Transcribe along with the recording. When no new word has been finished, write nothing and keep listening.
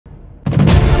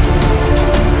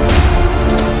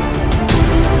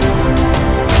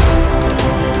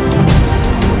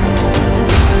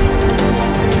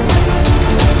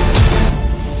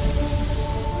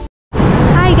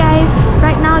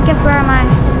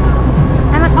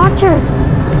orchard.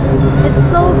 It's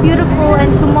so beautiful,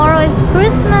 and tomorrow is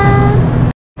Christmas.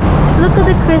 Look at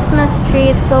the Christmas tree,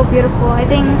 it's so beautiful. I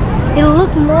think it'll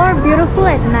look more beautiful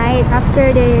at night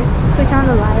after they switch on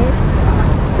the light.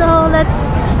 So let's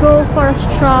go for a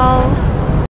stroll.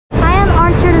 Ion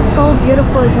Orchard is so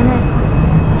beautiful, isn't it?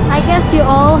 I guess you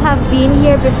all have been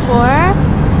here before.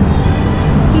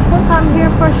 People come here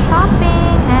for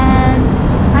shopping, and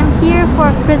I'm here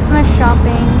for Christmas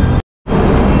shopping.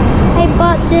 I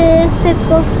bought this, it's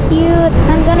so cute.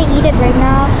 I'm gonna eat it right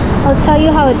now. I'll tell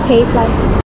you how it tastes like.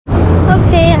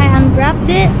 Okay, I unwrapped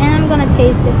it and I'm gonna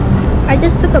taste it. I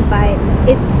just took a bite.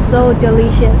 It's so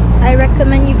delicious. I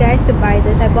recommend you guys to buy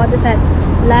this. I bought this at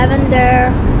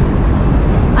Lavender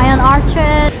Ion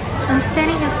Orchard. I'm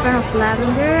standing in front of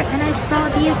Lavender and I saw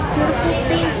these beautiful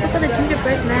things. Look at the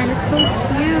gingerbread man, it's so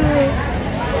cute.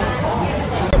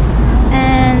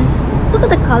 And look at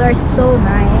the color, it's so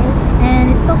nice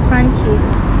and it's so crunchy.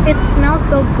 It smells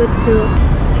so good too.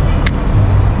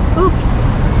 Oops,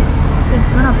 it's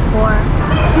gonna pour.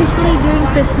 Usually during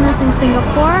Christmas in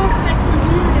Singapore,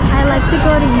 I like to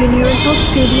go to Universal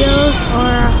Studios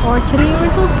or Orchard.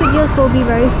 Universal Studios will be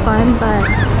very fun, but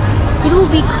it will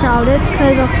be crowded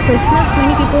because of Christmas.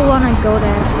 Many people want to go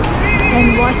there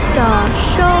and watch the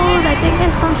shows. I think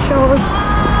there's some shows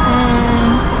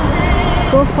and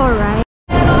go for a ride.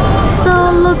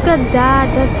 So look at that,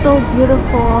 that's so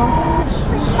beautiful.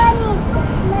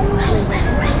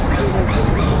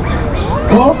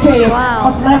 Okay,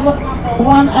 wow. level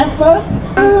 1 effort.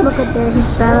 Look at there,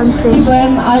 he's balancing.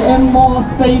 Even I am more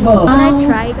stable. Can I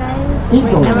try, guys? Wait,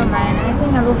 never mind. I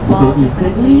think I will fall.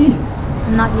 Steady.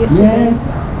 I'm not used to Yes. this.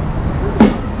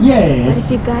 Yes. But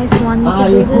if you guys want me to I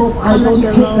do this, hope I comment don't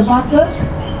hit below. the bucket.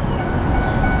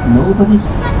 Nobody's.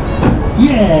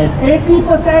 Yes,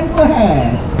 80%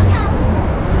 perhaps.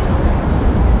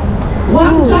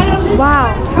 One child.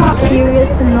 Wow. Curious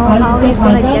to know how he's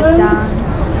gonna get down.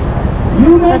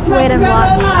 You may Let's wait and clap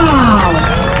watch. together now.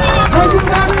 Thank you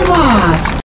very much.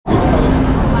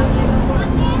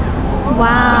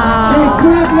 Wow.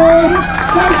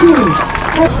 Thank you.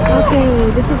 Okay,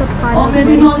 this is the part I was Already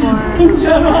waiting not for.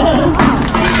 dangerous.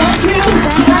 Thank you.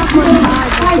 Thank you for the part.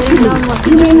 Thank Getting you. down was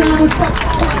You may now stop.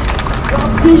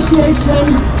 Appreciation.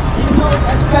 It was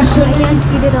I especially guess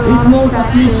we did a is lot of most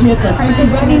practice. appreciated. Thank you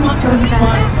very much for this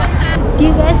one. Do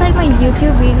you guys like my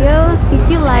YouTube videos? If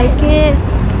you like it,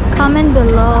 comment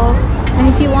below. And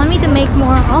if you want me to make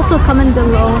more, also comment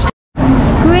below.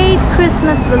 Great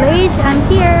Christmas Village, I'm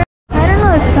here. I don't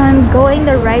know if I'm going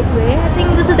the right way. I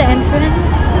think this is the entrance.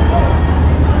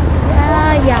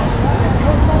 Yeah.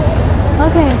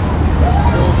 Okay.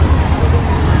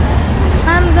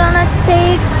 I'm gonna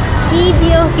take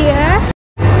video here.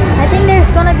 I think there's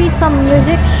gonna be some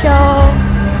music show.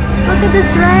 Look at this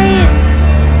ride.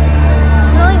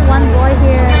 There's only one boy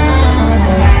here.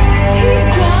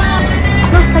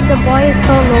 Looks like the boy is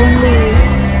so lonely.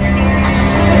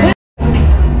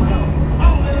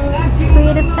 It's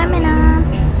Creative Femina.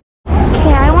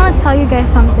 Okay, I want to tell you guys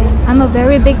something. I'm a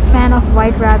very big fan of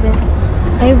White Rabbit.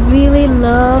 I really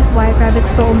love White Rabbit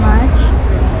so much.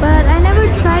 But I never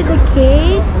tried the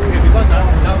cake.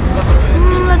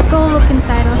 Let's go look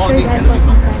inside. I'll show you guys what's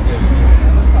inside.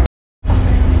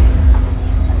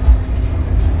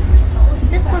 Is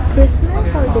this for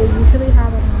Christmas or they usually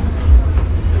have it?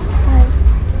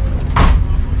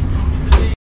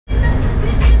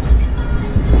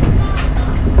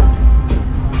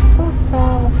 So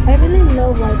soft. I really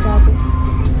love White Rabbit.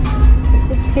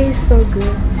 It tastes so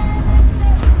good.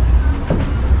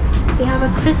 They have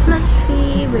a Christmas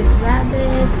tree with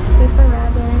rabbits, paper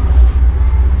rabbits.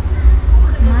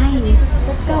 Nice.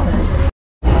 Let's go.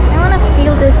 I want to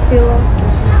feel this pillow.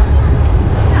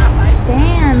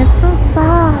 Damn, it's so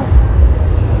soft.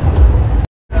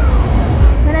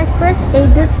 When I first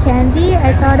ate this candy,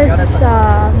 I thought it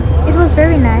was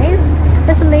very nice.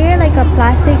 There's a layer like a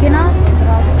plastic, you know.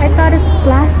 I thought it's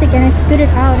plastic and I spit it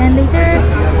out. And later,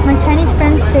 my Chinese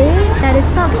friends say that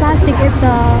it's not plastic, it's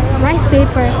rice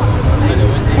paper.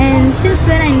 And since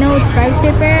when I know it's rice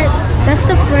paper, that's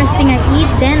the first thing I eat.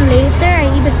 Then later I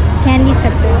eat the candy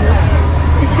separately.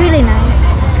 It's really nice.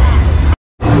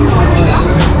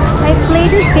 I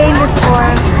played this game before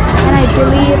and I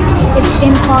believe it's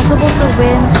impossible to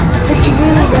win. It's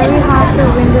really very hard to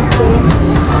win this game.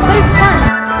 But it's fun.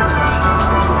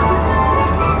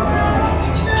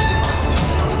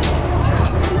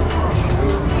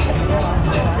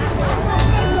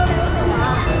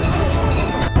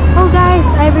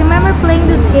 I remember playing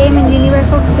this game in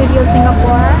Universal Studios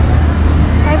Singapore.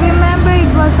 I remember it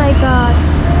was like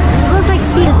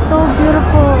tea. It's so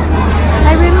beautiful.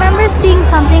 I remember seeing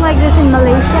something like this in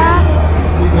Malaysia.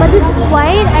 but this is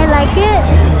white. I like it.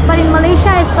 But in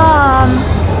Malaysia, I saw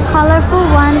colorful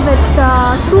one with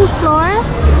 2 floors.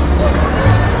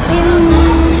 In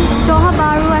Johor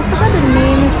Bahru, I forgot the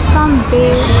name. It's some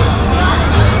base.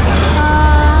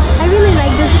 I really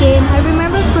like this game. I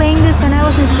remember playing this when I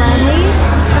was in primary,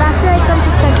 but after I come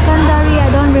to secondary, I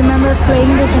don't remember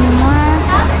playing this anymore.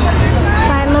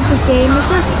 So I love this game. It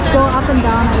just go up and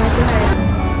down. I like it.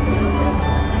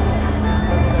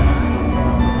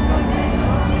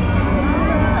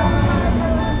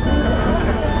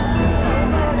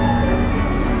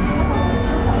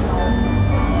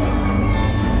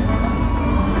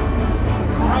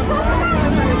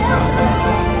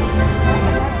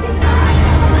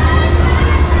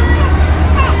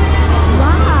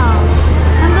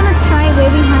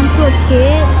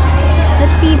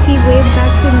 Let's see if he waved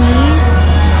back to me.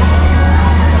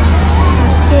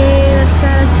 Okay, let's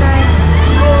try.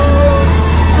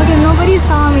 Okay, nobody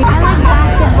saw me. I like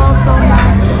basketball so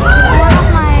much. It's one of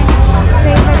my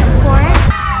favorite sports.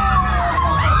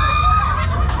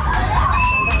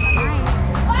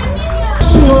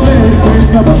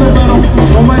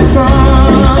 Oh my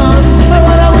God, I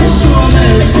wanna wish you a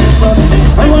Merry Christmas.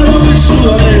 I wanna wish you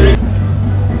a Merry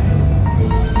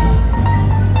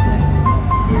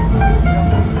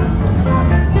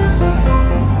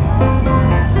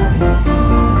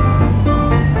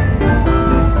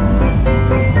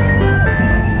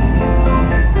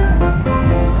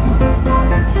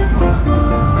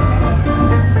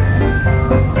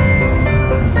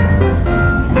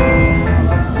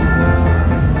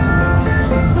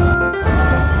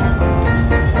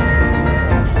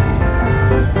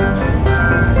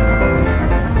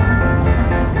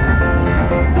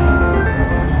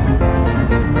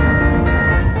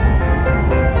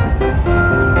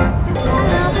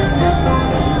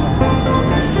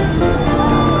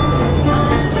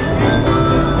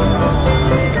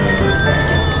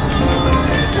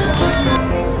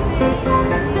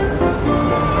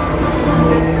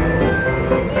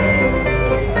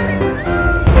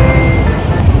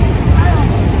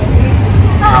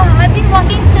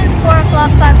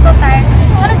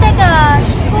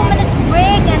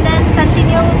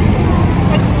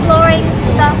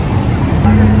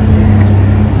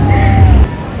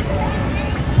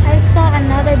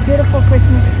beautiful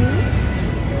Christmas tree.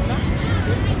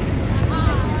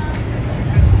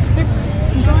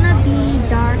 It's gonna be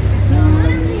dark soon.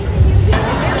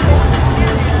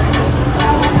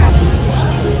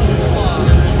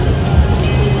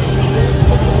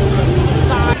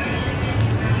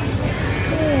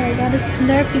 Okay, I got a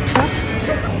Slurpee cup.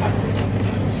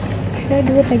 Should I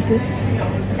do it like this?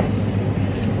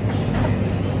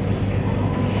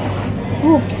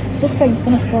 Oops, looks like it's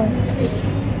gonna fall.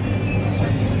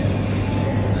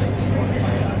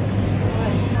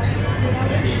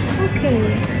 Okay,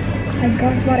 I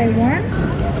got what I want.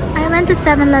 I went to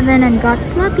 7-Eleven and got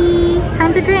Slurpee.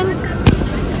 Time to drink.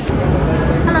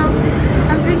 Hello,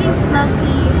 I'm drinking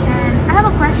Slurpee and I have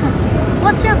a question.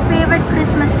 What's your favorite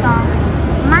Christmas song?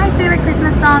 My favorite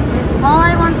Christmas song is All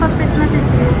I Want for Christmas Is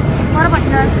You. What about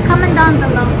yours? Comment down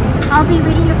below. I'll be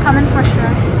reading your comment for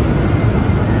sure.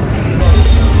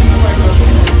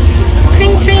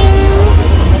 Tring tring!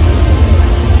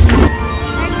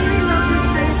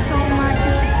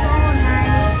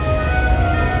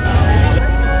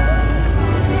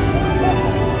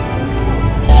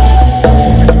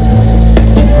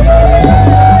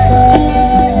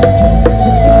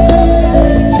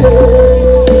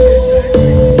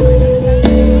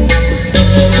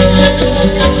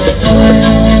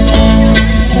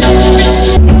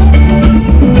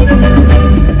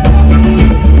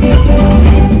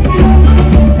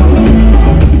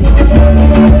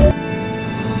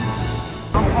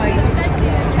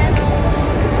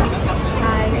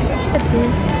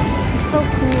 So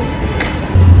cool.